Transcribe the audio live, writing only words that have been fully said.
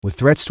With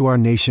threats to our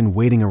nation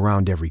waiting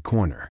around every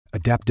corner,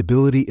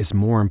 adaptability is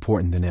more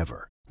important than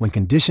ever. When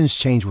conditions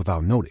change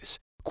without notice,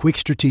 quick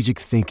strategic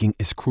thinking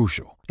is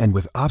crucial. And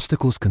with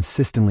obstacles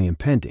consistently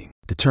impending,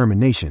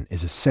 determination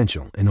is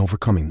essential in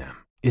overcoming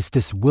them. It's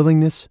this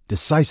willingness,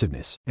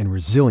 decisiveness, and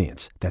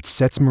resilience that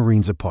sets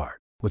Marines apart.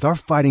 With our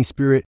fighting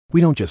spirit, we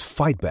don't just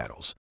fight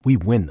battles, we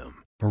win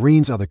them.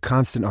 Marines are the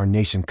constant our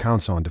nation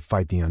counts on to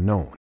fight the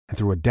unknown. And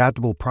through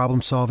adaptable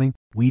problem solving,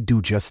 we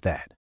do just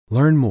that.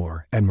 Learn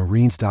more at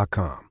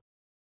marines.com.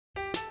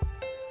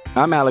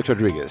 I'm Alex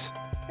Rodriguez.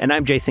 And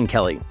I'm Jason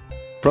Kelly.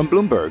 From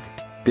Bloomberg,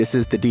 this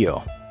is The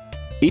Deal.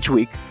 Each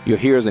week, you'll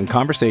hear us in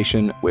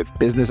conversation with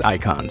business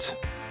icons.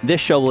 This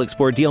show will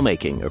explore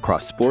deal-making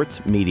across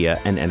sports, media,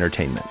 and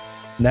entertainment.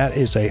 That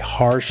is a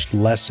harsh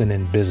lesson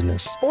in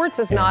business. Sports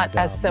is not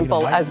as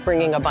simple as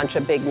bringing a bunch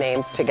of big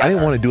names together. I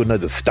didn't want to do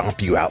another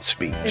stomp you out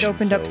speech. It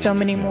opened up so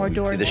many more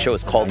doors. The show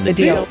is called The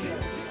Deal.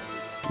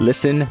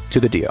 Listen to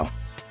The Deal.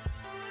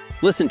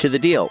 Listen to The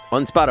Deal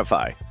on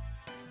Spotify.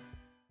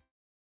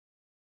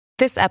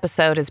 This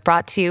episode is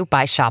brought to you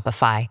by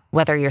Shopify.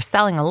 Whether you're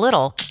selling a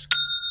little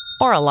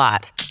or a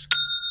lot,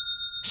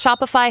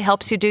 Shopify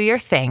helps you do your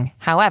thing,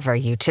 however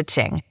you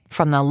cha-ching.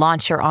 From the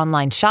launch your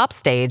online shop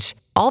stage,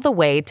 all the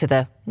way to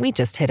the we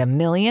just hit 1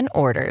 million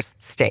orders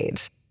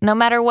stage. No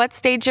matter what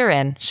stage you're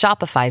in,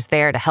 Shopify's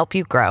there to help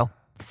you grow.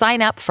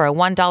 Sign up for a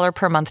 $1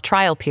 per month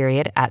trial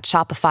period at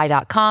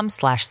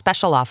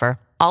shopify.com/special offer,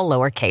 all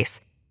lowercase.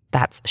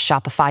 That's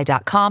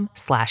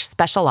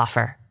shopify.com/special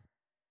offer.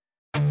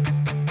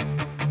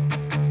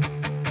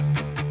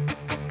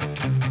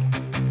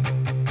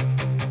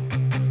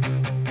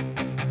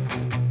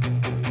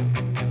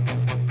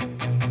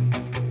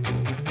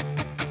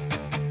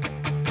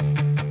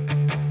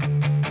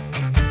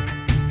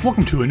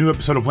 Welcome to a new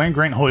episode of Land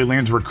Grant Holy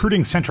Land's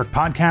recruiting-centric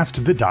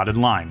podcast, The Dotted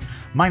Line.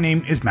 My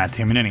name is Matt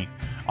Tamanini.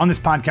 On this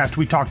podcast,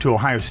 we talk to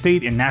Ohio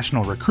State and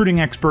national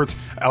recruiting experts,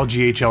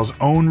 LGHL's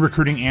own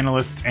recruiting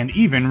analysts, and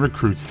even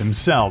recruits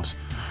themselves.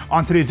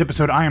 On today's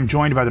episode, I am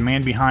joined by the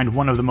man behind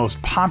one of the most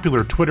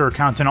popular Twitter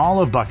accounts in all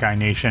of Buckeye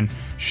Nation,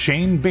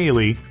 Shane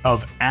Bailey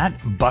of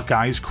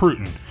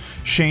 @BuckeyesCruton.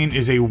 Shane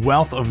is a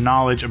wealth of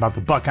knowledge about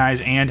the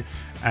Buckeyes and,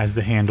 as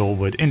the handle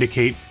would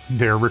indicate,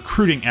 their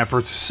recruiting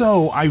efforts,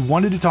 so I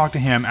wanted to talk to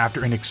him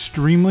after an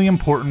extremely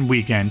important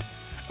weekend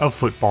of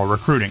football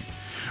recruiting.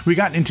 We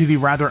got into the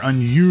rather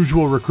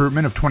unusual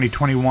recruitment of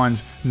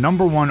 2021's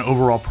number 1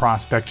 overall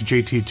prospect,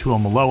 JT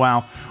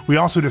Tuimoloau. We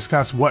also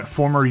discuss what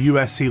former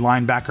USC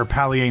linebacker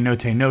Palaie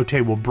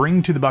Note will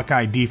bring to the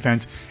Buckeye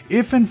defense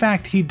if in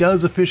fact he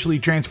does officially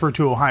transfer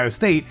to Ohio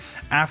State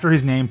after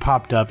his name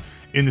popped up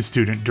in the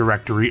student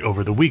directory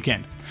over the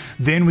weekend.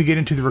 Then we get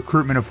into the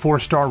recruitment of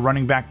 4-star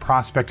running back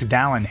prospect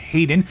Dallin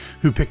Hayden,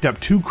 who picked up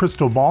 2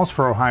 crystal balls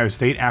for Ohio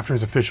State after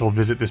his official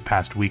visit this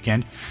past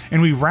weekend.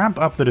 And we wrap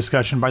up the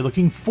discussion by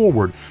looking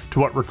forward to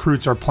what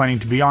recruits are planning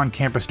to be on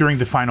campus during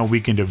the final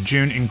weekend of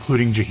June,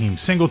 including Jaheim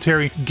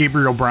Singletary,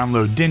 Gabriel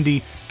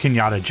Brownlow-Dindy,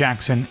 Kenyatta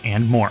Jackson,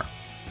 and more.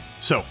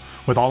 So,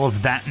 with all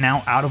of that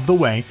now out of the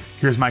way,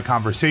 here's my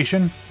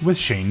conversation with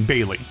Shane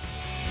Bailey.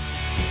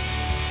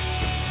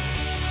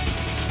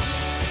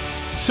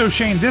 So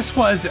Shane, this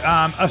was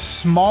a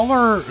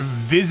smaller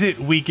visit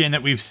weekend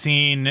that we've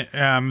seen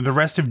the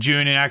rest of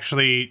June, and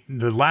actually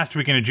the last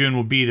weekend of June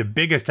will be the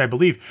biggest, I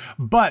believe.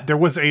 But there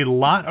was a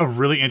lot of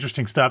really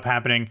interesting stuff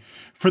happening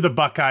for the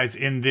Buckeyes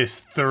in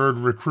this third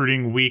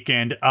recruiting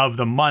weekend of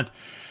the month.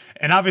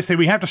 And obviously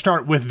we have to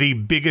start with the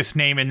biggest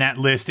name in that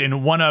list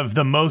in one of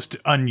the most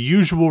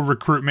unusual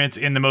recruitments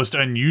in the most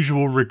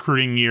unusual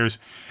recruiting years,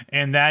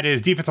 and that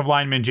is defensive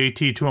lineman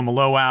JT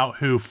Tuimoloau,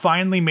 who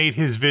finally made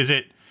his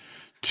visit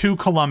to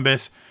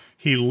Columbus.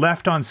 He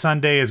left on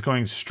Sunday, is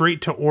going straight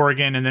to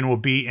Oregon, and then will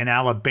be in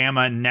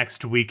Alabama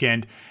next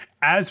weekend.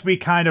 As we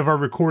kind of are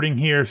recording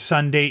here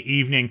Sunday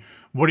evening,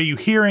 what are you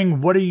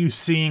hearing? What are you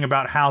seeing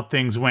about how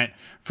things went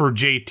for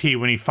JT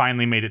when he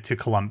finally made it to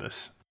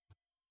Columbus?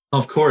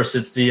 Of course,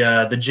 it's the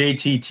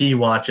JTT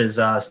watch, as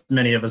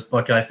many of us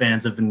Buckeye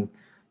fans have been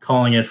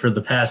calling it for the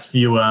past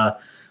few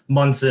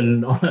months,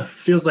 and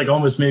feels like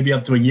almost maybe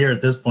up to a year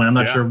at this point. I'm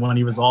not sure when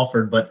he was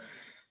offered, but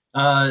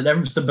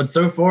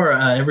so far,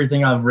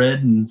 everything I've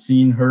read and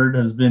seen, heard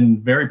has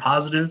been very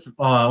positive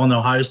on the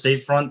Ohio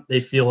State front. They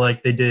feel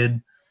like they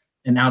did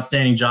an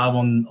outstanding job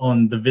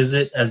on the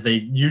visit, as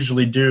they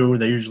usually do.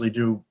 They usually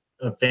do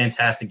a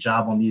fantastic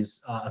job on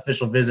these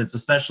official visits,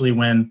 especially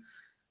when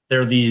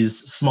they're these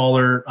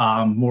smaller,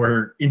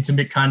 more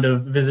intimate kind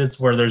of visits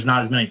where there's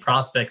not as many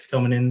prospects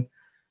coming in.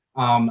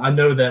 I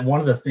know that one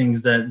of the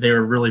things that they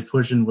were really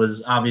pushing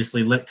was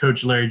obviously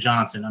Coach Larry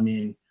Johnson. I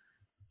mean,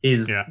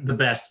 he's the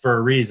best for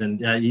a reason.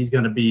 He's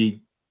going to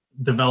be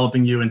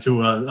developing you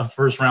into a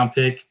first-round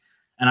pick,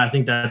 and I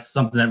think that's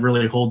something that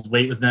really holds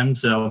weight with them.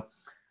 So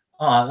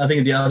I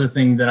think the other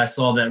thing that I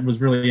saw that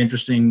was really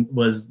interesting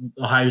was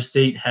Ohio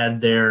State had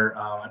their,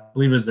 I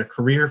believe it was their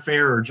career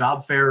fair or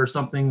job fair or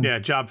something. Yeah,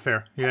 job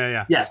fair.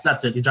 Yeah. Yes,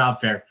 that's it, the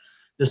job fair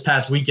this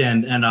past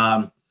weekend. And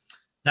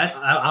that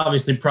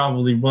obviously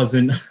probably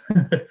wasn't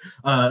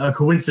a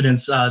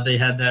coincidence. They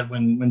had that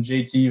when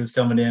JT was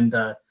coming in.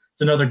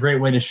 It's another great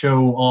way to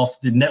show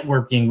off the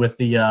networking with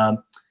the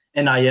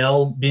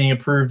NIL being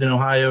approved in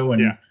Ohio,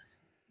 and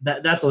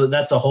that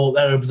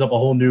opens up a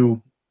whole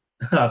new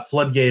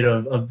floodgate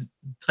of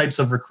types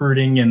of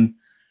recruiting and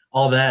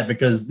all that,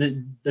 because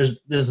this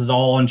is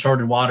all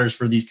uncharted waters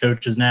for these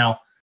coaches now.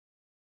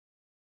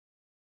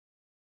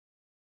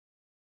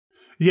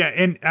 Yeah,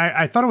 and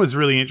I thought it was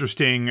really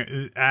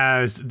interesting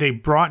as they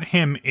brought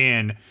him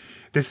in.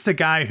 This is a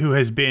guy who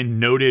has been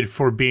noted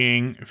for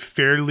being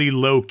fairly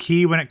low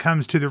key when it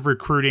comes to the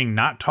recruiting,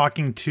 not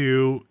talking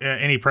to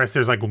any press.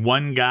 There's like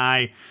one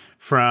guy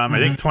from, I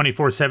think,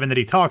 24/7 that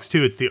he talks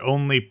to. It's the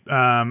only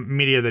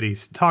media that he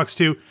talks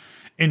to.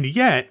 And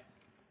yet,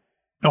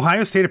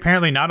 Ohio State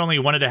apparently not only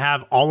wanted to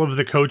have all of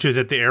the coaches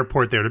at the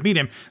airport there to meet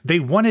him,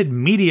 they wanted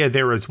media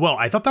there as well.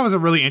 I thought that was a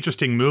really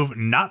interesting move,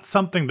 not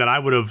something that I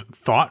would have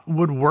thought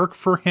would work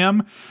for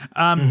him.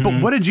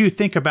 But what did you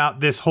think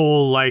about this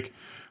whole like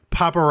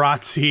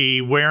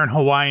paparazzi wearing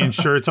Hawaiian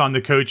shirts on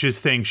the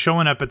coaches thing,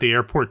 showing up at the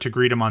airport to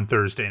greet him on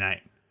Thursday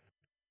night?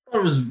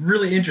 It was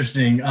really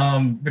interesting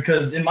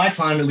because in my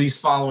time, at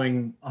least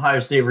following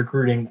Ohio State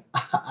recruiting,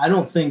 I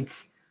don't think,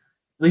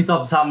 at least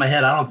off the top of my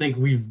head, I don't think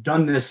we've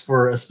done this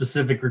for a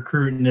specific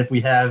recruit. And if we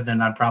have,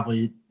 then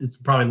it's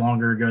probably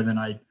longer ago than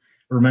I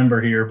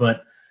remember here.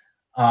 But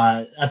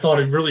I thought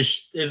it really,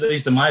 at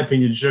least in my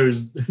opinion,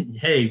 shows,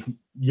 hey,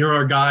 you're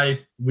our guy.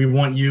 We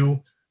want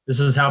you. This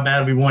is how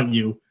bad we want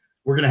you.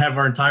 We're going to have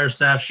our entire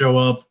staff show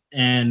up,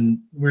 and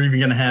we're even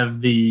going to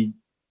have the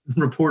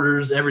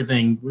reporters,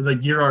 everything. We're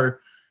like, you're our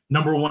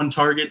number one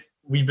target.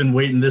 We've been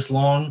waiting this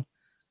long.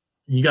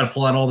 You got to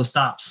pull out all the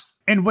stops.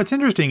 And what's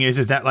interesting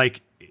is that,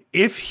 like,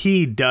 if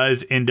he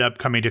does end up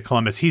coming to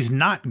Columbus, he's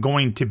not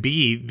going to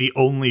be the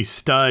only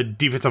stud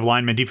defensive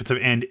lineman, defensive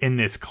end in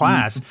this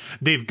class.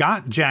 They've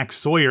got Jack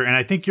Sawyer, and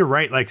I think you're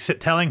right, like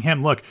telling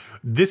him, look,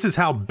 this is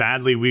how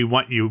badly we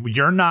want you.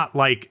 You're not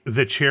like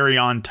the cherry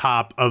on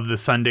top of the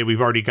sundae we've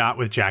already got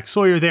with Jack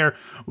Sawyer there.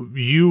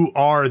 You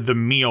are the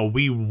meal.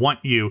 We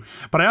want you.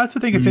 But I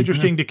also think it's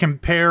interesting to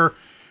compare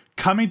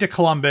coming to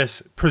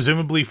Columbus,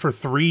 presumably for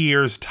 3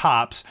 years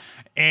tops,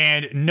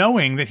 and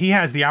knowing that he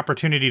has the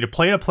opportunity to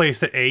play a place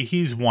that A,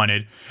 he's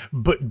wanted,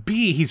 but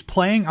B, he's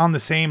playing on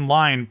the same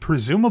line,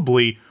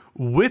 presumably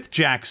with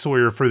Jack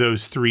Sawyer for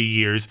those 3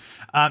 years.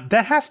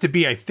 That has to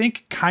be, I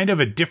think, kind of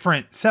a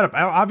different setup.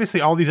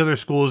 Obviously, all these other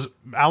schools,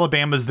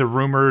 Alabama's the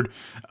rumored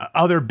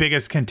other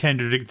biggest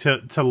contender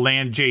to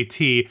land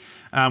JT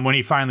when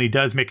he finally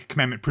does make a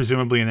commitment,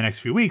 presumably in the next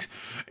few weeks.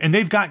 And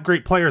they've got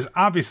great players,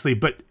 obviously,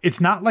 but it's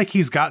not like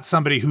he's got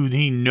somebody who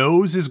he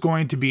knows is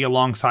going to be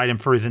alongside him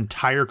for his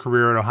entire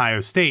career at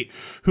Ohio State,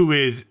 who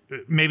is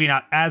maybe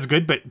not as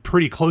good, but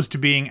pretty close to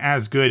being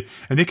as good.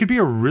 And they could be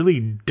a really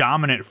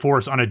dominant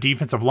force on a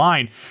defensive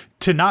line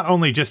to not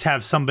only just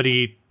have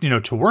somebody,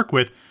 to work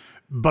with,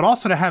 but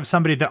also to have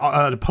somebody that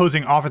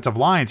opposing offensive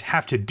lines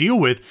have to deal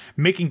with,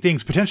 making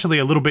things potentially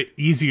a little bit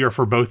easier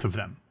for both of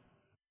them.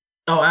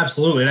 Oh,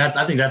 absolutely.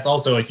 I think that's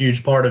also a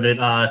huge part of it.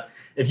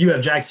 If you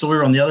have Jack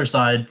Sawyer on the other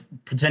side,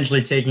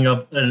 potentially taking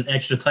up an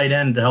extra tight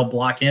end to help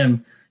block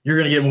him, you're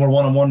going to get more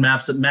one-on-one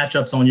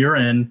matchups on your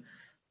end.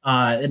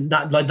 And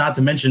not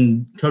to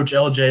mention, Coach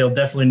LJ will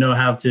definitely know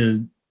how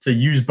to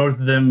use both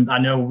of them. I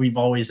know we've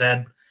always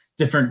had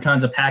different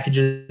kinds of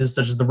packages,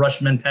 such as the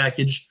Rushman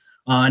package.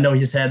 I know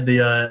he's had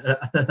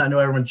I know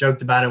everyone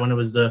joked about it when it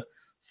was the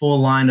full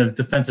line of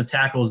defensive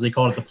tackles. They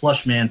called it the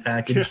Plush Man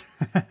package.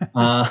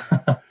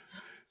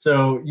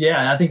 So,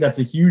 yeah, I think that's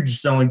a huge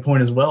selling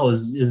point as well,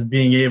 is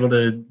being able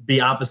to be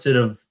opposite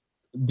of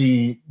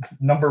the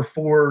number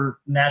 4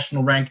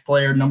 national ranked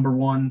player, number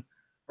 1.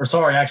 Or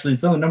sorry, actually,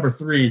 it's only number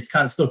 3. It's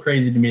kind of still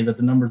crazy to me that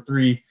the number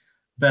 3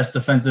 best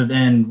defensive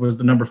end was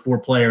the number 4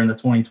 player in the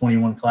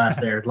 2021 class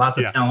there. Lots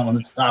of talent on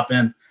the top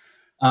end.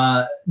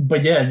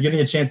 But, yeah, getting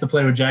a chance to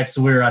play with Jack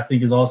Sawyer, I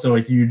think, is also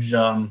a huge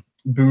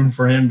boon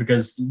for him,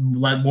 because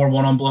more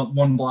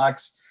one-on-one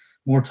blocks,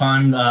 more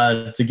time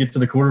to get to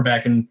the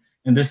quarterback. And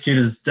this kid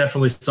is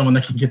definitely someone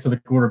that can get to the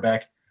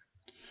quarterback.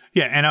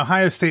 Yeah, and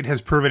Ohio State has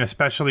proven,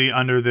 especially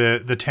under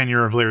the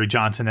tenure of Larry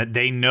Johnson, that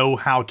they know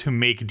how to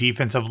make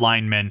defensive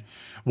linemen,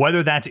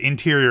 whether that's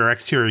interior or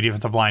exterior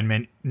defensive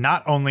linemen,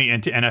 not only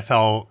into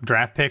NFL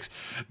draft picks,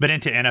 but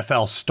into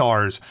NFL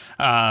stars.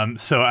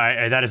 So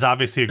that is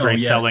obviously a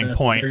great selling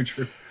point. Very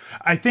true.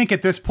 I think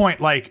at this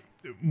point, like,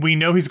 we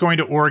know he's going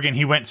to Oregon.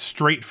 He went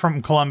straight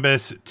from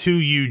Columbus to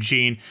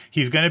Eugene.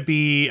 He's going to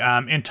be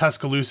in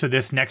Tuscaloosa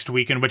this next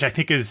weekend, which I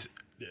think is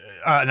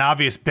an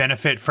obvious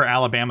benefit for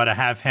Alabama to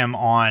have him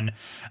on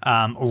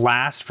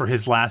for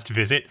his last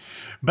visit.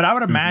 But I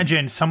would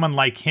imagine someone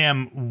like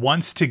him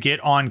wants to get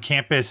on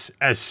campus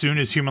as soon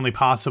as humanly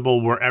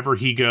possible, wherever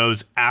he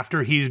goes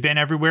after he's been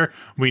everywhere.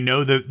 We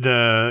know that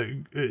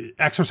the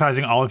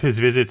exercising all of his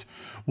visits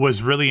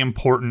was really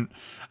important.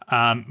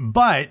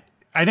 But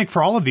I think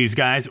for all of these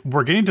guys,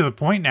 we're getting to the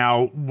point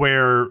now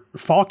where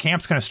fall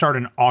camp's going to start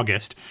in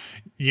August.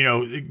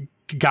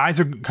 guys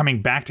are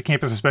coming back to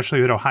campus,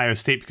 especially at Ohio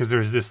State, because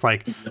there's this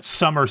like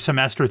summer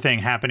semester thing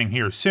happening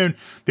here soon.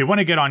 They want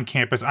to get on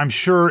campus. I'm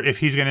sure if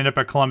he's going to end up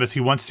at Columbus, he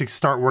wants to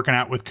start working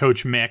out with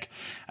Coach Mick.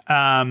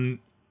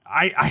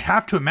 I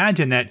have to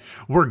imagine that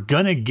we're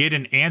going to get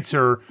an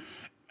answer.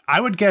 I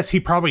would guess he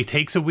probably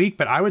takes a week,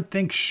 but I would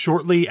think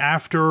shortly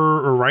after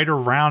or right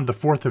around the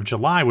 4th of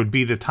July would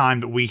be the time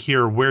that we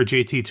hear where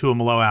JT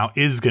Tuimoloau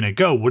is going to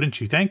go.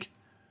 Wouldn't you think?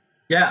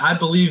 Yeah, I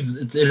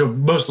believe it'll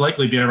most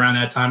likely be around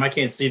that time. I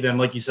can't see them,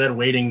 like you said,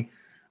 waiting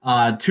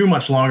too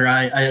much longer.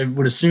 I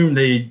would assume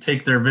they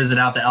take their visit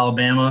out to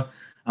Alabama,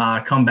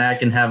 come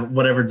back and have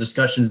whatever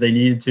discussions they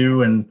needed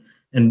to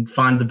and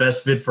find the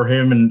best fit for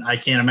him. And I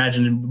can't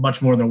imagine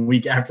much more than a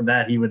week after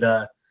that he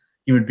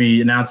would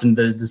be announcing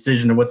the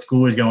decision of what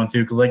school he's going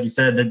to. Because like you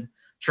said, the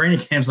training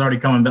camp's already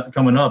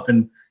coming up.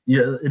 And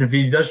if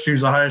he does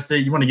choose Ohio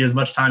State, you want to get as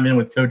much time in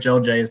with Coach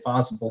LJ as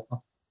possible.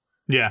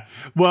 Yeah.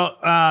 Well,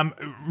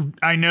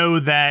 I know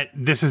that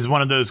this is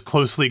one of those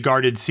closely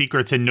guarded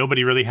secrets and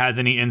nobody really has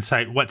any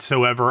insight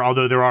whatsoever,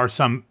 although there are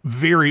some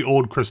very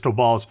old crystal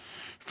balls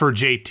for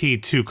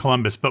JT to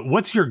Columbus. But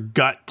what's your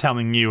gut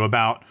telling you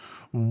about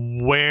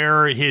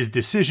where his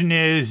decision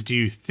is? Do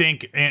you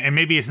think, and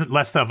maybe it's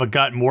less of a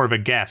gut, more of a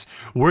guess,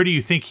 where do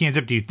you think he ends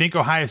up? Do you think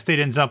Ohio State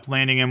ends up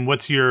landing him?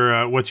 What's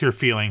your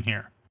feeling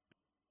here?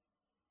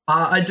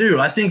 I do.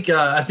 I think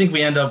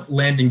we end up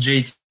landing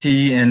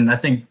JT, and I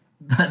think,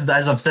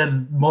 as I've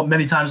said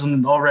many times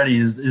already,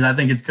 is I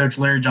think it's Coach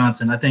Larry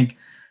Johnson. I think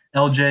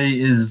LJ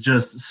is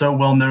just so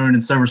well known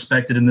and so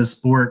respected in this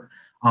sport.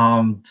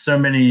 So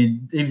many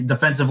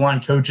defensive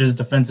line coaches,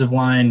 defensive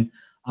line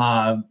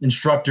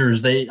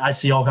instructors. I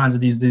see all kinds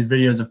of these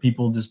videos of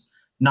people just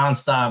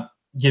nonstop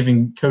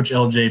giving Coach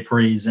LJ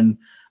praise. And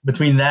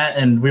between that,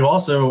 and we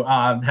also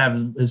have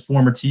his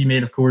former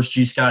teammate, of course,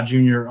 G. Scott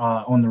Jr.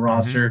 On the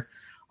roster,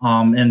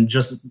 and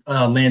just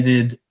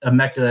landed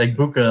Emeka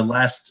Egbuka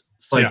last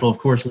cycle, of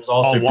course, was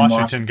also all from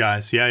Washington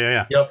guys.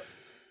 Yeah. Yep.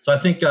 So I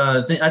think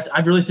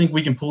I really think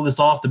we can pull this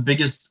off. The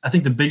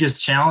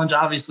biggest challenge,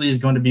 obviously, is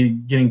going to be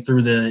getting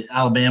through the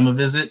Alabama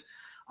visit.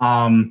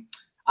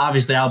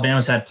 Obviously,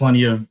 Alabama's had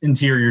plenty of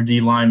interior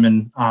D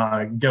linemen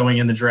going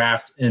in the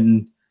draft,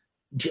 and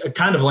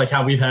kind of like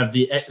how we've had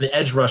the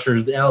edge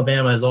rushers, the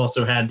Alabama has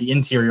also had the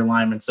interior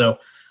linemen. So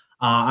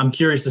I'm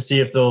curious to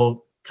see if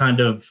they'll kind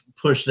of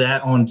push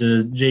that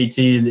onto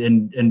JT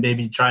and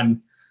maybe try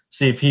and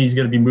see if he's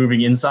going to be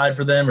moving inside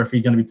for them or if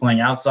he's going to be playing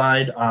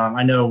outside.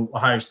 I know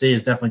Ohio State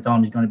is definitely telling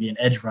him he's going to be an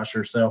edge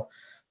rusher. So,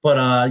 but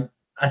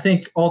I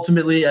think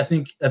ultimately, I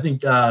think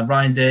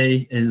Ryan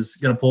Day is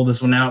going to pull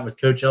this one out with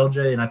Coach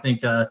LJ, and I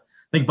think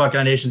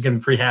Buckeye Nation is going to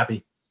be pretty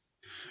happy.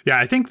 Yeah,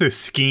 I think the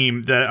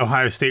scheme that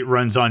Ohio State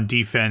runs on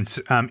defense,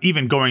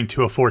 even going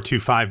to a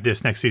 4-2-5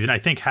 this next season, I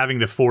think having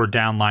the 4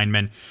 down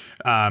linemen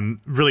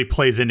really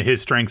plays into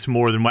his strengths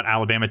more than what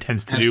Alabama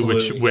tends to do,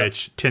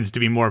 which tends to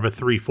be more of a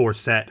 3-4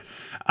 set.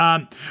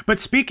 But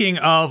speaking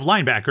of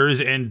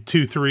linebackers and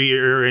 2-3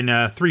 or in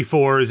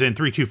 3-4s and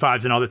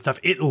 3-2-5s and all that stuff,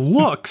 it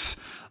looks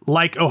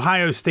like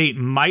Ohio State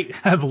might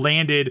have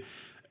landed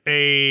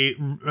a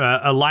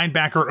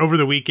linebacker over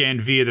the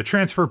weekend via the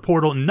transfer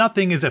portal.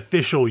 Nothing is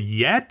official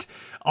yet,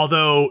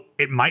 although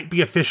it might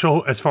be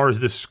official as far as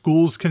the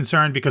school's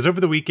concerned, because over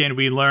the weekend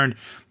we learned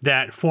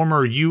that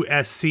former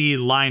USC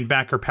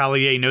linebacker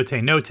Palaie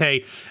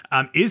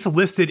Note is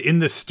listed in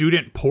the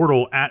student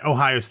portal at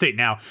Ohio State.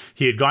 Now,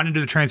 he had gone into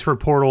the transfer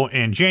portal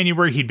in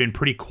January. He'd been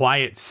pretty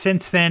quiet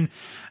since then.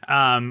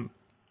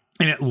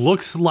 And it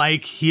looks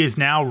like he is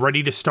now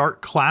ready to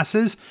start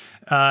classes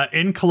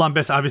in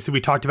Columbus. Obviously, we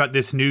talked about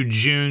this new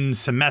June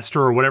semester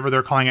or whatever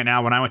they're calling it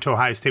now. When I went to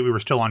Ohio State, we were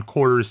still on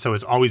quarters, so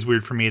it's always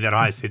weird for me that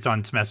Ohio State's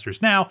on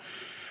semesters now.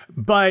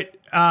 But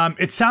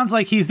it sounds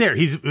like he's there.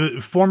 He's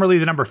formerly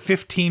the number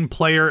 15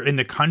 player in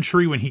the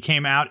country when he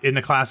came out in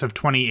the class of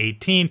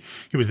 2018.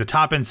 He was the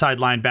top inside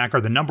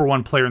linebacker, the number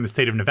 1 player in the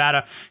state of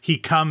Nevada. He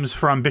comes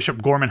from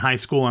Bishop Gorman High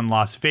School in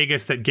Las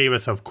Vegas that gave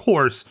us, of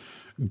course,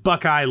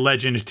 Buckeye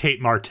legend Tate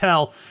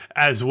Martell,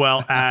 as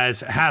well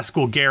as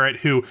Haskell Garrett,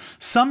 who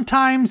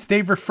sometimes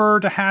they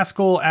refer to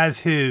Haskell as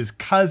his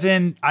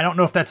cousin. I don't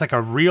know if that's like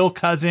a real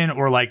cousin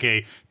or like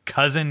a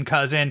cousin,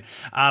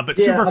 but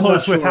super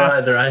close with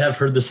Haskell. Either. I have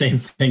heard the same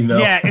thing, though.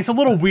 Yeah, it's a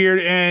little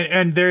weird,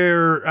 and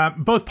they're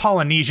both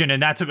Polynesian,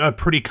 and that's a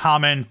pretty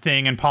common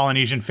thing in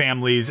Polynesian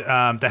families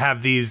to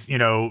have these,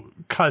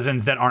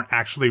 cousins that aren't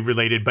actually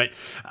related. But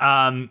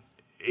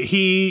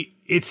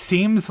it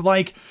seems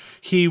like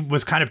he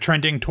was kind of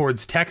trending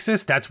towards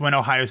Texas. That's when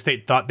Ohio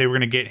State thought they were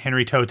going to get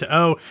Henry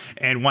To'oTo'o.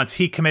 And once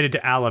he committed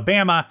to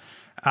Alabama,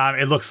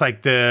 it looks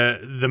like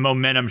the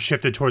momentum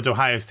shifted towards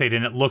Ohio State,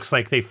 and it looks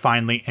like they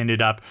finally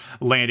ended up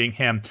landing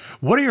him.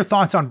 What are your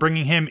thoughts on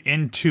bringing him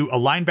into a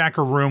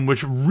linebacker room,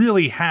 which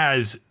really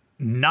has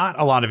not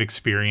a lot of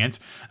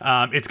experience?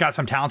 It's got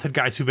some talented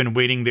guys who've been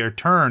waiting their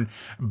turn,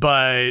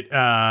 but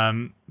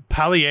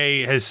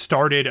Palaie has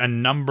started a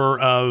number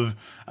of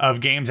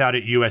games out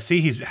at USC.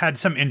 He's had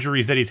some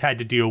injuries that he's had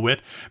to deal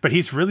with, but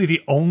he's really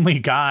the only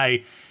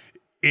guy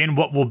in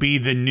what will be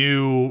the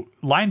new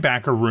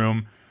linebacker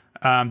room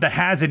that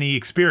has any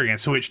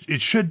experience. So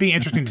it should be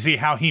interesting to see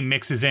how he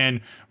mixes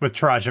in with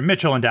Taraja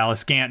Mitchell and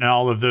Dallas Gant and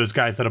all of those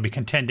guys that'll be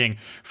contending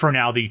for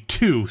now the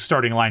 2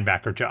 starting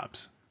linebacker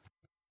jobs.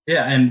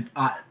 Yeah, and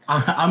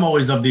I'm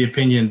always of the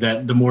opinion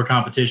that the more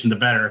competition, the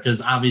better, because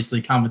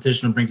obviously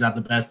competition brings out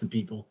the best in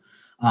people.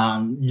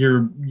 Now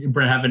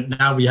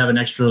we have an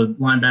extra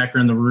linebacker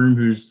in the room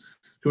who,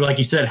 like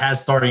you said, has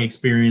starting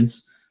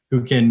experience,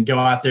 who can go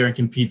out there and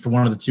compete for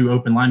one of the 2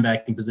 open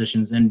linebacking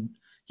positions. And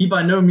he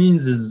by no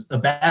means is a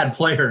bad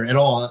player at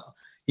all.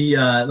 He,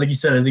 like you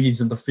said, I think he's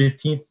the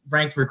 15th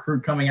ranked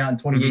recruit coming out in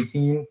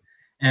 2018. Mm-hmm.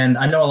 And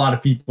I know a lot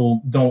of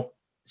people don't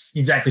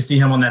exactly see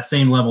him on that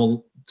same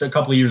level a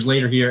couple of years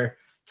later here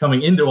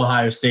coming into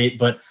Ohio State,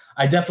 but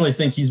I definitely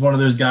think he's one of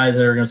those guys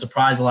that are going to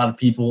surprise a lot of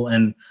people.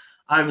 And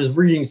I was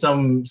reading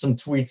some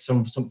tweets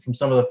from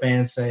some of the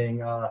fans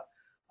saying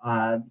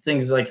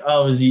things like,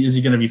 "Oh, is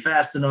he going to be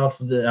fast enough?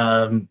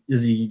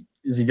 Is he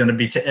going to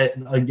be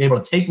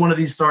able to take one of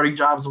these starting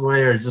jobs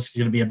away, or is this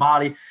going to be a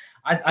body?"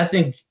 I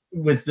think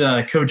with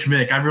Coach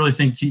Vic, I really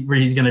think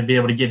he's going to be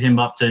able to get him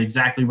up to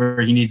exactly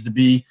where he needs to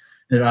be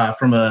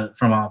from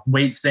a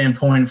weight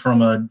standpoint,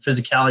 from a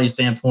physicality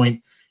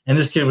standpoint. And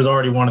this kid was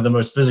already one of the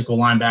most physical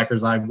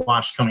linebackers I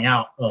watched coming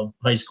out of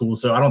high school,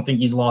 so I don't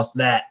think he's lost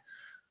that.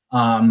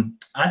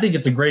 I think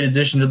it's a great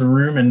addition to the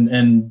room,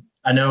 and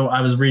I know I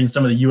was reading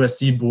some of the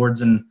USC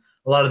boards, and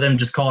a lot of them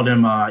just called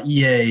him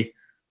EA.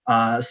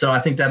 So I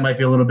think that might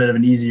be a little bit of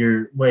an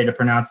easier way to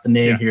pronounce the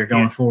name here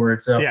going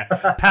forward. So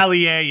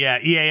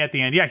Pallier, EA at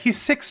the end. Yeah, he's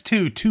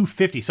 6'2",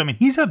 250. So I mean,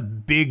 he's a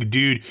big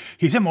dude.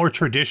 He's a more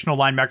traditional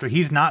linebacker.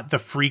 He's not the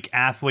freak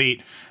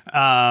athlete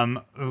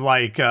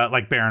like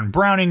Baron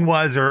Browning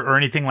was or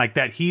anything like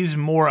that. He's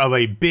more of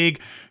a big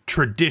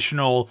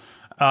traditional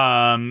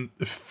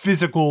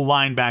physical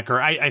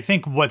linebacker. I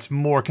think what's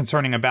more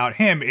concerning about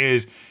him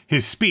is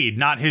his speed,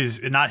 not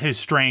his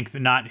strength,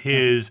 not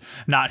his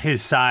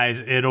size.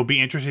 It'll be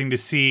interesting to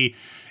see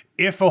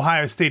if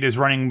Ohio State is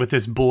running with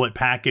this bullet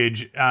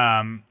package,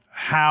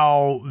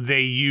 how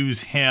they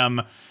use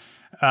him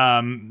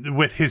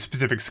with his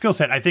specific skill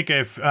set. I think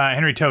if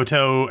Henry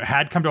To'oTo'o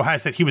had come to Ohio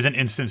State, he was an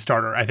instant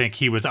starter. I think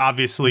he was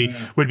obviously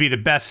would be the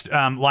best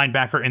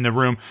linebacker in the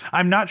room.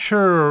 I'm not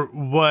sure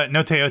what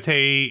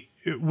Noteote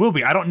will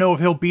be. I don't know if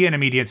he'll be an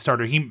immediate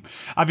starter. He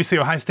obviously,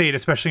 Ohio State,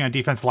 especially on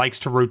defense, likes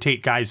to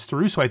rotate guys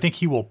through, so I think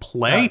he will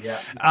play.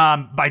 But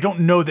I don't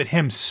know that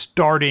him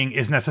starting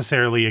is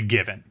necessarily a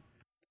given.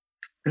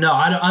 No,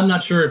 I'm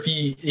not sure if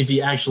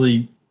he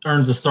actually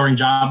earns a starting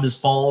job this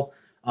fall,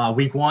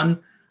 week 1. It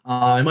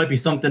might be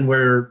something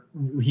where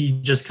he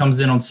just comes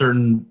in on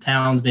certain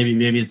downs.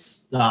 Maybe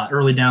it's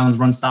early downs,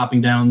 run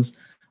stopping downs,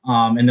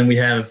 and then we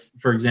have,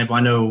 for example, I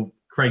know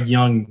Craig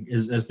Young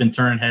has been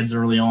turning heads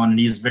early on, and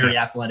he's a very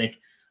athletic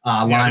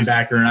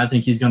linebacker, and I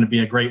think he's going to be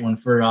a great one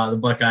for the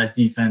Buckeyes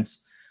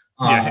defense.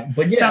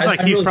 But sounds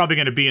like he's probably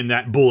going to be in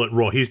that bullet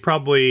role. He's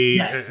probably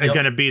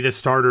going to be the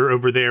starter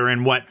over there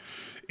in what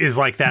is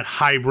like that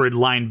hybrid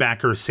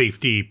linebacker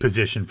safety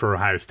position for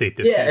Ohio State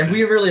this season. And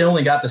we really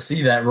only got to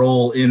see that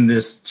role in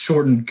this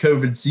shortened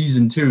COVID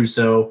season too.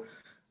 So,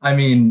 I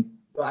mean,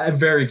 I'm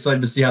very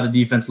excited to see how the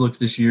defense looks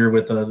this year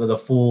with a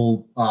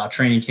full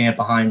training camp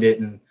behind it.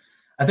 And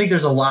I think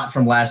there's a lot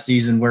from last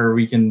season where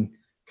we can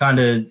kind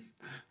of,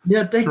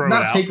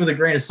 take with a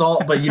grain of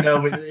salt, but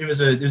it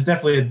was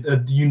definitely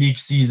a unique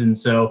season.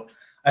 So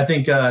I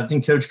think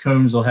Coach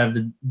Combs will have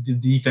the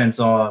defense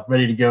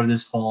ready to go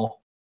this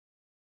fall.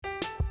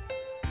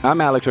 I'm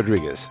Alex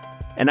Rodriguez.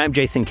 And I'm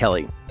Jason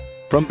Kelly.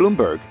 From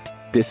Bloomberg,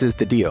 this is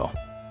The Deal.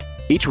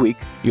 Each week,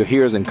 you'll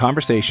hear us in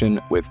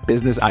conversation with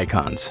business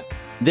icons.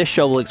 This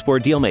show will explore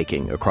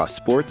deal-making across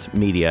sports,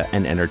 media,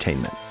 and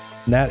entertainment.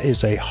 That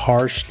is a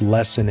harsh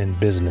lesson in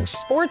business.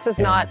 Sports is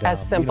not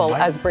as simple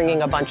as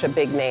bringing a bunch of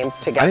big names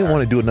together. I didn't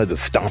want to do another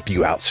stomp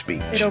you out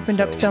speech. It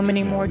opened up so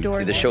many more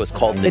doors. The show is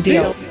called The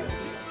Deal.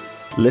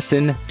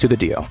 Listen to The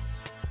Deal.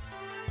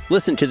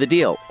 Listen to The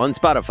Deal on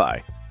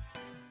Spotify.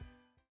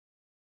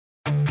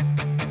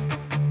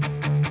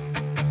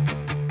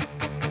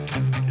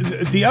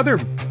 The other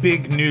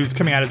big news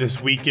coming out of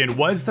this weekend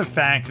was the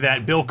fact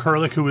that Bill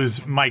Kurelic, who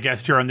was my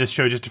guest here on this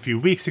show just a few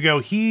weeks ago,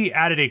 he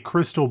added a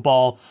crystal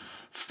ball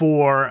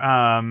for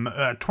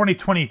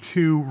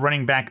 2022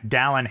 running back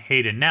Dallan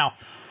Hayden. Now,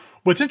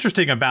 what's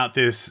interesting about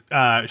this,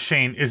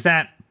 Shane, is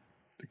that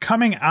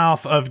coming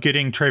off of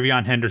getting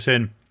TreVeyon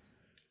Henderson,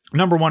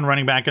 number 1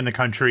 running back in the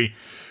country,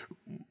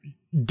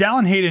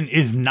 Dallan Hayden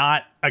is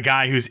not a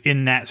guy who's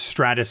in that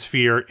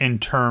stratosphere in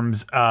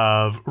terms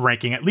of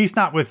ranking, at least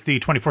not with the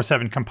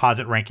 24/7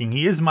 composite ranking.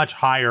 He is much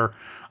higher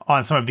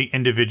on some of the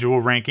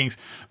individual rankings,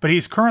 but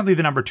he's currently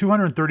the number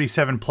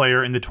 237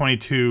 player in the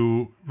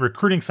 22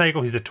 recruiting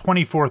cycle. He's the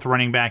 24th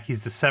running back.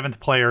 He's the 7th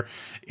player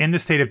in the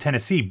state of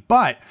Tennessee.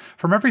 But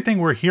from everything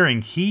we're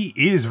hearing, he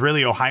is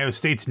really Ohio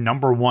State's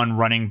number 1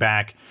 running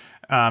back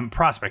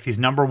prospect. He's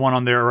number 1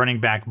 on their running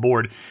back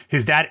board.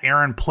 His dad,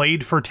 Aaron,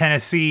 played for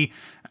Tennessee.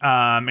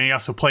 And he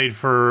also played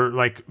for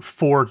like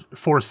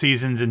four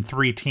seasons and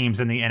 3 teams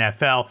in the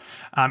NFL.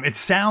 It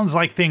sounds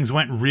like things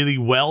went really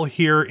well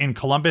here in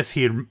Columbus.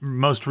 He had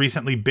most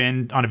recently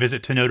been on a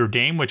visit to Notre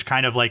Dame, which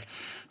kind of like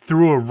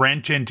threw a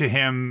wrench into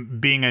him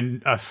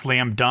being a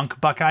slam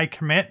dunk Buckeye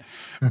commit.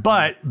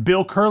 But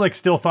Bill Kurelic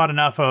still thought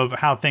enough of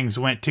how things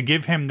went to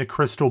give him the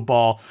crystal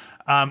ball.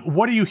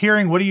 What are you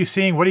hearing? What are you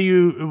seeing? What do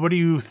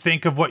you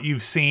think of what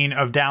you've seen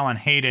of Dallan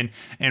Hayden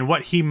and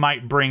what he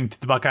might bring to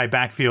the Buckeye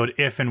backfield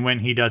if and when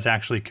he does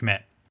actually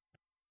commit?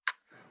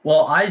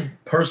 Well, I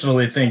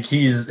personally think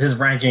his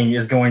ranking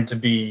is going to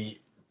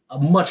be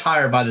much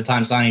higher by the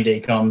time signing day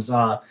comes.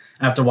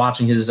 After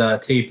watching his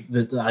tape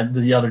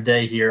the other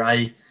day here,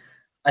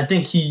 I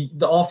think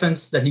the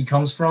offense that he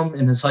comes from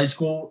in his high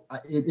school,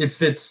 it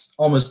fits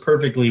almost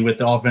perfectly with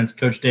the offense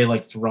Coach Day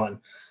likes to run.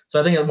 So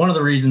I think one of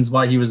the reasons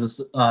why he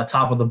was a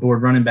top of the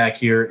board running back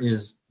here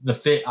is the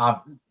fit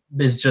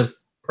is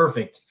just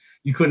perfect.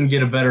 You couldn't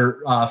get a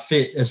better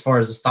fit as far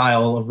as the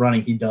style of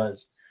running he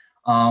does.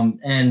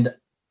 And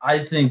I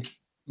think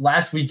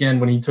last weekend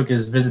when he took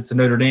his visit to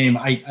Notre Dame,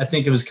 I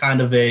think it was kind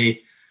of a,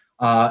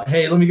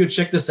 hey, let me go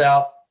check this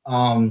out.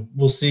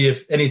 We'll see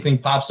if anything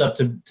pops up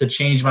to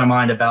change my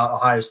mind about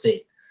Ohio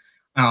State.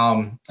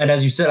 And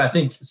as you said, I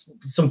think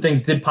some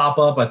things did pop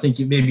up. I think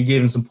it maybe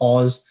gave him some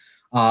pause.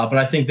 But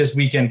I think this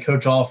weekend,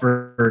 Coach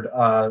Alford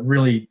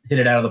really hit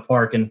it out of the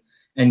park. And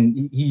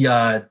he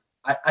I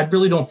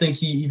really don't think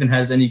he even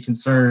has any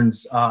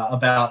concerns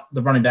about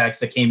the running backs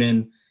that came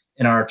in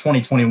our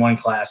 2021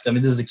 class. I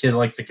mean, this is a kid that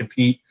likes to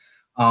compete.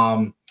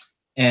 And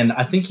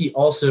I think he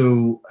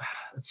also,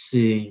 let's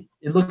see,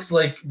 it looks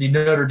like the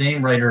Notre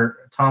Dame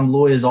writer, Tom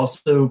Loy, has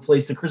also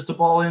placed the crystal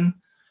ball in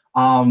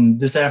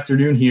this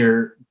afternoon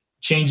here,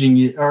 changing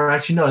it, or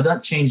actually, no,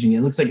 not changing it.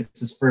 It looks like it's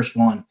his first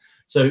one.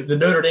 So the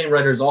Notre Dame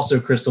writer has also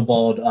crystal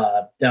balled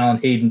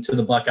Dallan Hayden to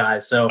the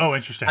Buckeyes. So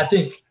Interesting. I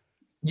think,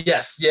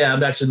 yes, yeah,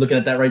 I'm actually looking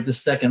at that right this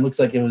second. Looks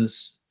like it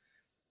was,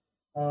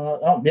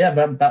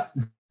 about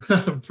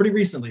pretty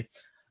recently.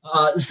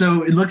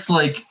 So it looks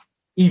like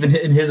even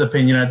in his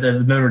opinion,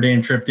 the Notre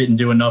Dame trip didn't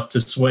do enough to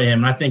sway him.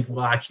 And I think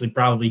we'll actually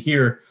probably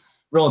hear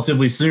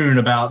relatively soon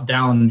about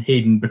Dallan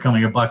Hayden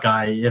becoming a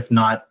Buckeye, if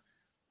not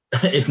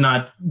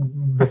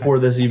before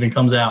this even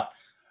comes out.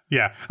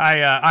 Yeah,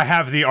 I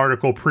have the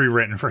article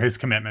pre-written for his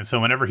commitment,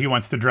 so whenever he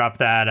wants to drop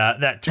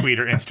that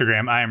tweet or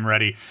Instagram, I am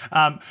ready.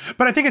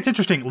 But I think it's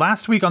interesting.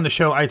 Last week on the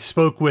show, I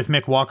spoke with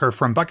Mick Walker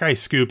from Buckeye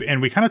Scoop,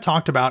 and we kind of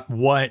talked about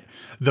what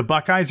the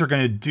Buckeyes are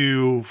going to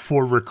do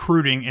for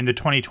recruiting in the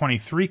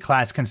 2023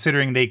 class,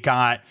 considering they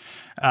got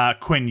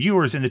Quinn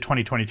Ewers in the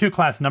 2022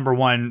 class, number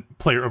 1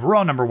 player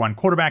overall, number 1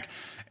 quarterback.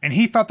 And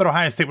he thought that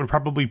Ohio State would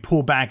probably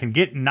pull back and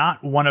get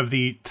not one of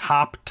the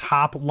top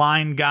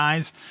line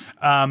guys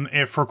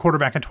for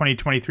quarterback in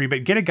 2023,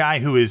 but get a guy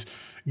who is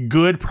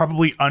good,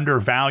 probably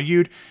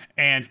undervalued,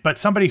 but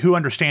somebody who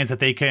understands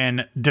that they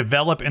can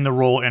develop in the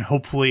role and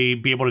hopefully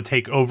be able to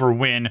take over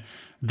when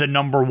the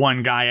number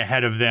 1 guy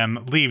ahead of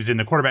them leaves. In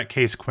the quarterback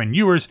case, Quinn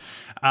Ewers.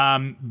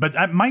 But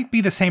that might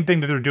be the same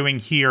thing that they're doing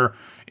here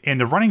in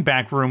the running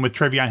back room with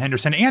TreVeyon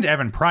Henderson and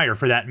Evan Pryor,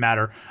 for that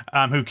matter,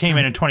 who came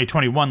in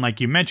 2021,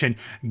 like you mentioned.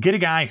 Get a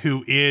guy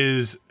who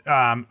is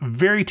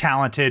very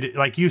talented,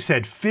 like you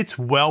said, fits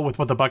well with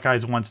what the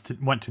Buckeyes want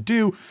to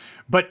do,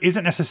 but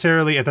isn't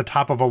necessarily at the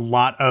top of a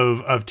lot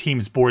of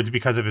teams' boards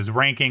because of his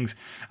rankings.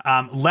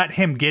 Let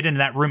him get into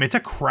that room. It's a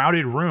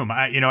crowded room.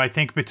 I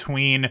think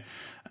between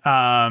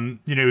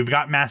we've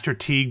got Master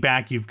Teague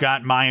back, you've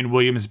got Mayan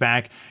Williams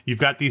back, you've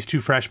got these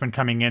 2 freshmen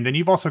coming in, then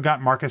you've also got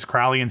Marcus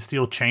Crowley and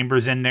Steel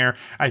Chambers in there.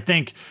 I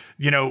think,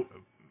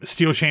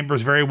 Steel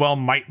Chambers very well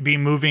might be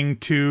moving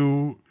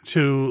to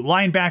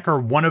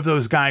linebacker. One of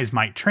those guys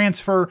might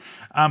transfer,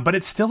 but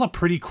it's still a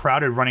pretty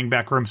crowded running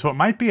back room. So it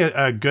might be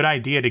a good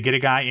idea to get a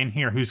guy in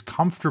here who's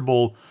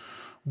comfortable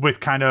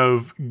with kind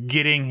of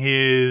getting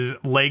his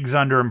legs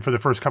under him for the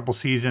first couple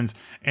seasons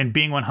and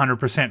being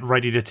 100%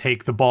 ready to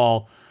take the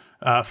ball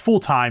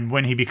full-time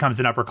when he becomes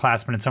an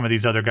upperclassman and some of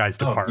these other guys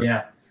depart. Oh,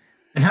 yeah.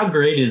 And how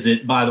great is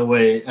it, by the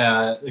way,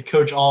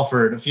 Coach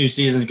Alford, a few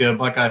seasons ago,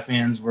 Buckeye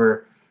fans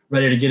were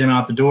ready to get him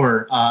out the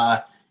door.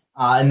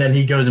 And then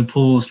he goes and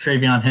pulls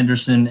TreVeyon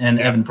Henderson and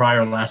Evan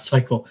Pryor last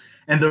cycle.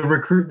 And the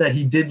recruit that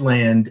he did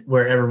land,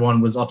 where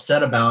everyone was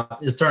upset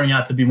about, is turning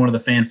out to be one of the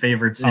fan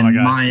favorites in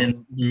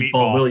Mayan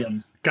Meatball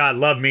Williams. God,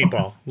 love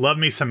Meatball. Love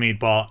me some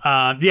Meatball.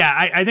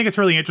 I think it's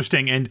really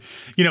interesting. And,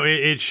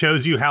 it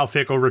shows you how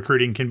fickle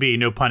recruiting can be.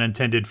 No pun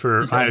intended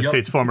for Ohio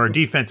State's former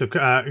defensive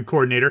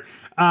coordinator.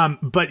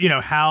 But,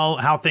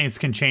 how things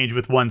can change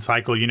with one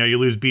cycle. You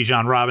lose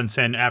Bijan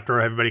Robinson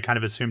after everybody kind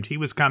of assumed he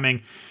was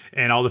coming.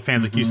 And all the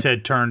fans, like you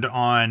said, turned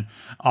on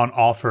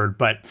Alford.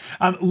 But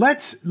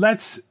let's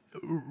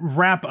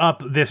wrap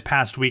up this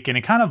past weekend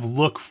and kind of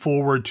look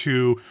forward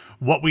to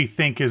what we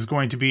think is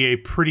going to be a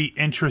pretty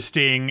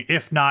interesting,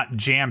 if not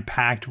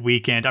jam-packed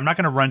weekend. I'm not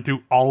going to run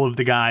through all of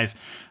the guys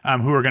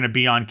who are going to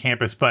be on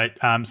campus, but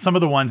some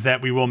of the ones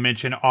that we will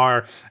mention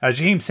are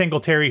Jaheim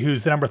Singletary,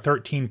 who's the number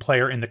 13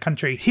 player in the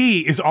country.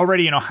 He is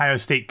already an Ohio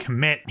State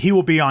commit. He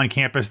will be on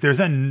campus. There's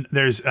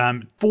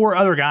 4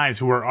 other guys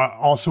who are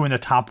also in the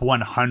top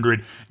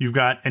 100. You've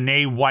got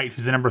Anae White,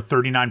 who's the number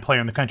 39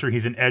 player in the country.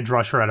 He's an edge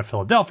rusher out of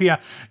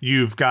Philadelphia.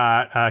 You've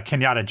got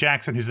Kenyatta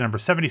Jackson, who's the number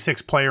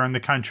 76 player in the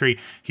country.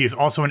 He is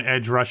also an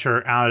edge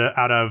rusher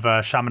out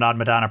of Chaminade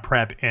Madonna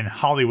Prep in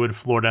Hollywood,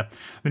 Florida.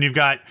 Then you've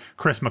got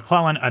Chris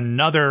McClellan,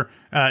 another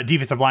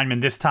defensive lineman,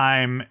 this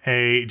time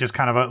just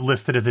kind of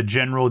listed as a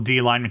general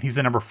D lineman. He's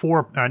the number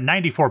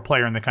 94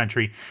 player in the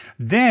country.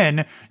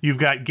 Then you've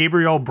got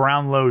Gabriel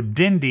Brownlow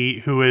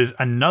Dindy, who is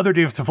another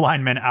defensive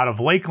lineman out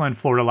of Lakeland,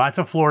 Florida. Lots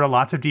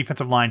of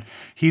defensive line.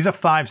 He's a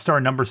 5-star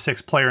number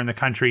 6 player in the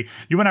country.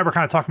 You and I were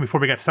kind of talking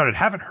before we got started.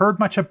 Haven't heard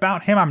much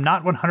about him. I'm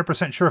not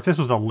 100% sure if this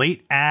was a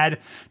late add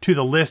to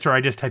the list or I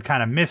just had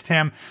kind of missed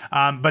him.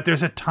 But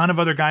there's a ton of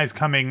other guys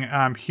coming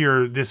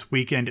here this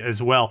weekend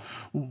as well.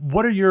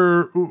 What are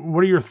your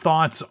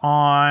thoughts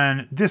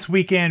on this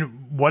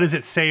weekend? What does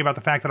it say about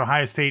the fact that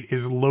Ohio State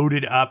is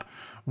loaded up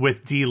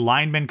with D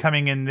linemen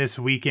coming in this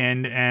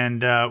weekend?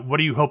 And what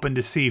are you hoping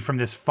to see from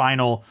this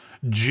final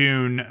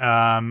June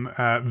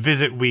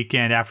visit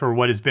weekend after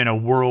what has been a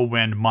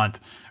whirlwind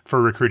month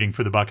for recruiting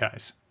for the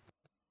Buckeyes?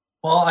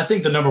 Well, I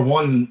think the number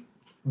one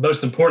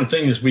most important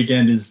thing this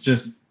weekend is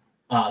just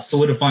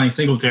solidifying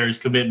Singletary's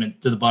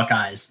commitment to the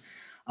Buckeyes.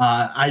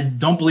 I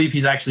don't believe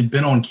he's actually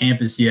been on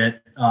campus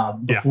yet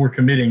before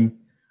committing.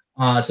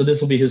 So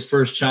this will be his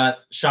first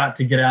shot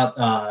to get out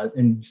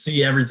and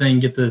see everything,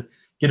 get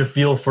a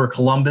feel for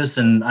Columbus.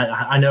 And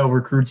I know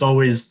recruits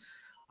always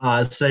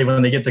say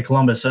when they get to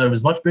Columbus, it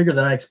was much bigger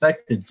than I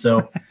expected.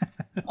 So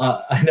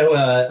I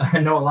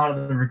know a lot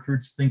of the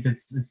recruits think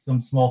it's some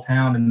small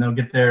town and they'll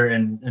get there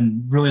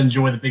and really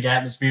enjoy the big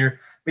atmosphere.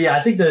 But yeah,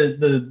 I think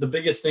the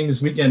biggest thing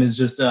this weekend is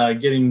just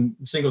getting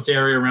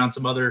Singletary around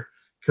some other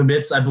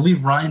commits. I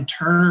believe Ryan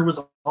Turner was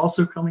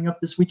also coming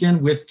up this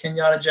weekend with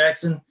Kenyatta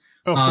Jackson.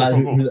 Who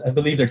I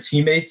believe they're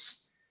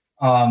teammates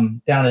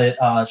down at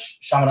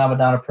Chaminade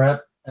Madonna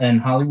Prep in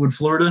Hollywood,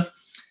 Florida.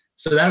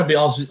 So that'll be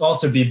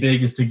also be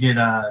big, is to get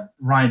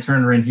Ryan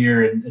Turner in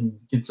here and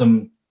get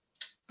some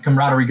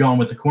camaraderie going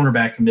with the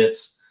cornerback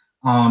commits.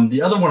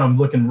 The other one I'm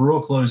looking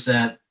real close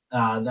at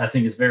that I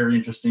think is very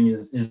interesting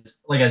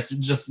is like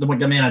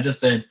the man I just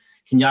said,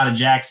 Kenyatta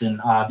Jackson,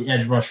 the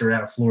edge rusher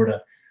out of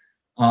Florida.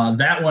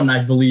 That one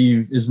I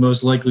believe is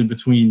most likely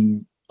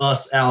between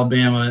us,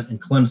 Alabama,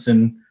 and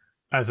Clemson.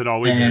 As it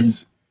always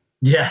is.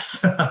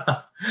 Yes.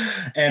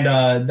 And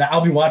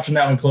I'll be watching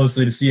that one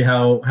closely to see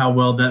how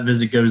well that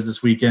visit goes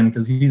this weekend,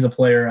 because he's a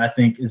player I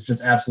think is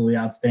just absolutely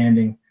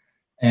outstanding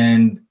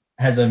and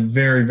has a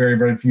very, very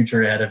bright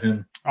future ahead of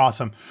him.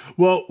 Awesome.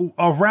 Well,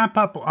 I'll wrap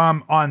up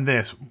on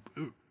this.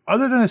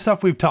 Other than the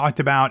stuff we've talked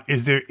about,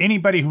 is there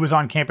anybody who was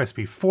on campus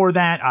before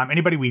that?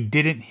 Anybody we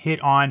didn't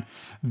hit on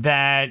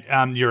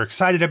that you're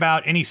excited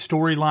about? Any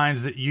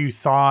storylines that you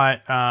thought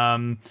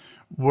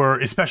were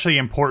especially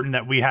important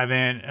that we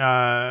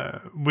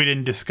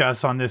didn't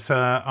discuss on this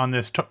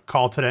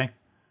call today?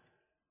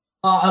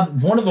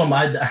 One of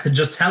them,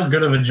 just how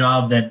good of a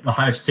job that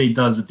Ohio State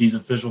does with these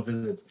official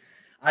visits.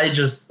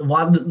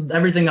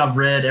 Everything I've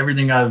read,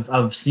 everything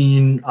I've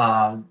seen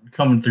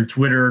coming through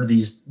Twitter,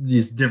 these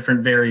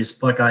different various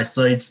Buckeye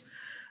sites,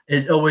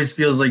 it always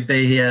feels like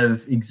they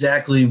have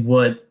exactly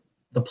what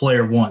the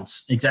player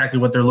wants, exactly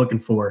what they're looking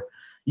for.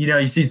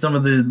 You see some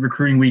of the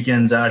recruiting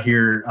weekends out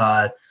here.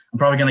 I'm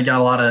probably going to get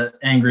a lot of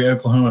angry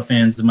Oklahoma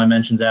fans in my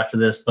mentions after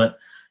this, but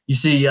you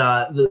see,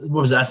 what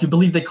was that? I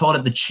believe they called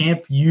it the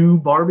Champ U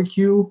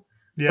barbecue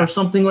or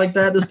something like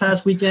that this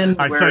past weekend.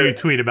 I saw you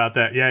tweet about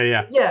that.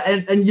 Yeah. Yeah.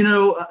 And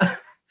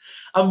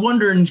I'm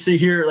wondering to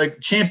hear,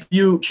 like,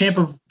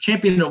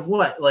 champion of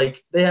what?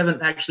 Like, they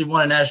haven't actually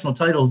won a national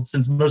title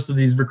since most of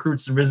these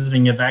recruits are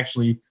visiting have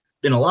actually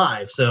been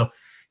alive. So,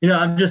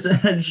 it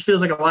just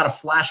feels like a lot of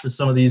flash with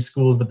some of these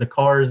schools with the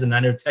cars. And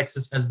I know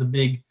Texas has the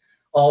big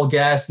all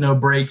gas, no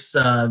brakes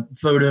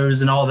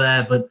photos and all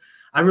that. But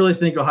I really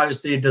think Ohio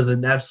State does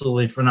an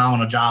absolutely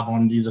phenomenal job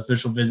on these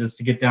official visits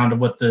to get down to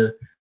what the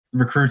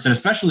recruits and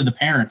especially the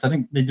parents. I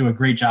think they do a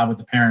great job with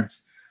the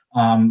parents,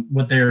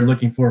 what they're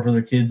looking for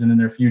their kids and in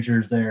their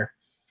futures there.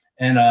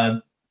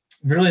 And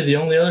really the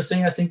only other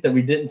thing I think that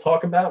we didn't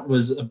talk about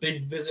was a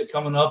big visit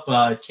coming up.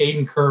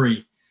 Caden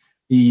Curry,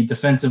 the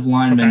defensive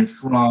lineman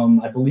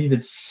from, I believe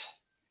it's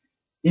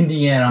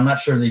Indiana. I'm not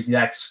sure the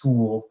exact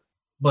school,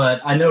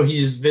 but I know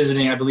he's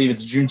visiting, I believe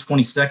it's June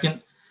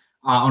 22nd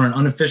on an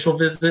unofficial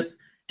visit.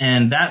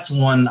 And that's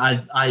one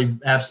I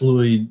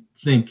absolutely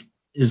think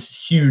is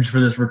huge for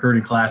this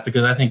recruiting class,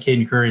 because I think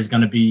Caden Curry is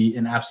going to be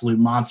an absolute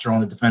monster on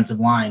the defensive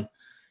line.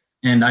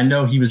 And I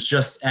know he was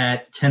just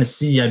at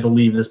Tennessee, I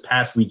believe, this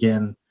past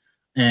weekend,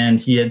 and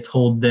he had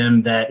told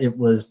them that it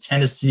was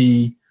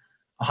Tennessee,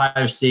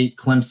 Ohio State,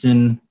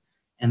 Clemson,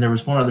 and there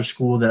was one other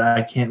school that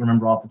I can't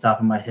remember off the top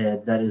of my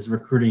head that is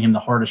recruiting him the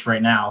hardest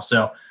right now.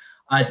 So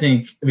I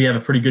think we have a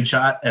pretty good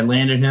shot at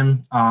landing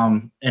him.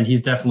 And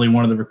he's definitely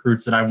one of the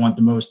recruits that I want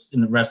the most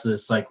in the rest of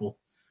this cycle.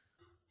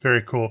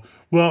 Very cool.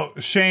 Well,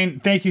 Shane,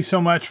 thank you so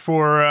much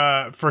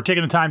for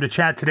taking the time to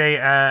chat today.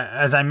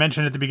 As I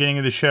mentioned at the beginning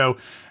of the show,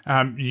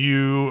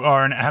 you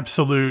are an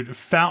absolute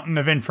fountain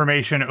of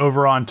information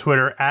over on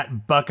Twitter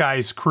at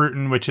Buckeyes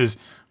Cruton, which is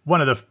one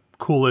of the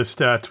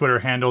coolest Twitter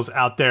handles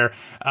out there.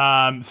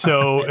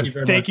 So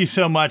thank you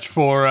so much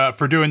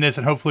for doing this,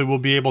 and hopefully we'll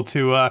be able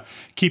to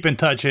keep in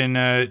touch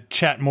and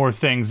chat more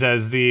things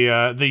as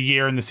the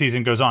year and the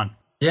season goes on.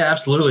 Yeah,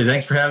 absolutely.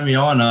 Thanks for having me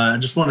on. I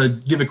just want to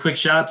give a quick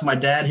shout out to my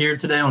dad here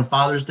today on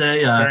Father's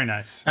Day. Very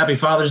nice. Happy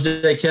Father's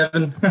Day,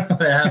 Kevin.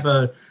 Hope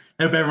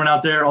everyone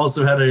out there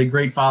also had a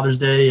great Father's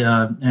Day.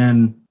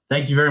 And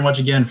thank you very much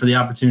again for the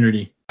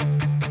opportunity.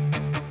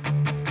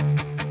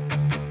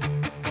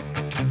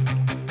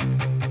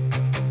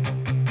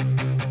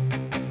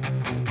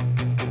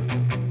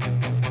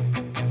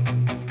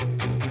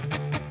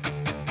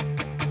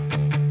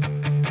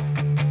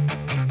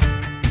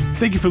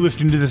 Thank you for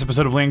listening to this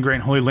episode of Land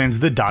Grant Holy Land's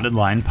The Dotted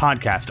Line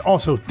podcast.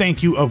 Also,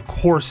 thank you, of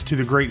course, to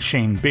the great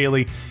Shane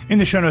Bailey. In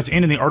the show notes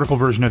and in the article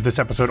version of this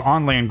episode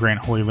on Land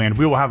Grant Holy Land,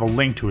 we will have a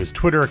link to his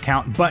Twitter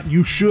account, but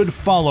you should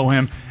follow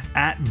him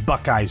at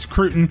Buckeyes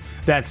Cruton.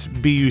 That's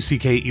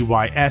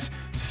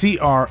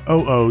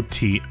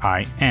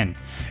BUCKEYSCROOTIN.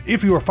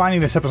 If you are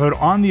finding this episode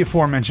on the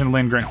aforementioned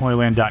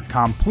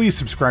landgrantholyland.com, please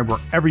subscribe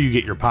wherever you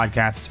get your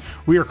podcasts.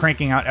 We are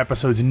cranking out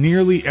episodes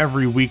nearly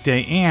every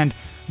weekday, and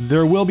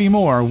there will be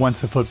more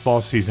once the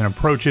football season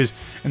approaches,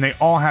 and they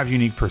all have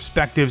unique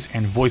perspectives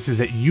and voices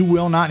that you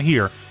will not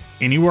hear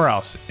anywhere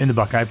else in the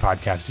Buckeye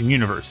podcasting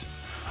universe.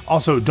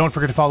 Also, don't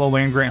forget to follow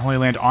Land Grant Holy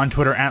Land on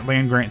Twitter at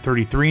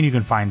LandGrant33, and you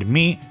can find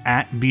me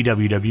at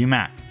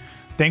BWWMatt.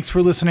 Thanks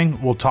for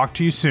listening. We'll talk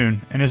to you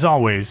soon, and as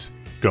always,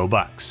 go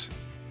Bucks.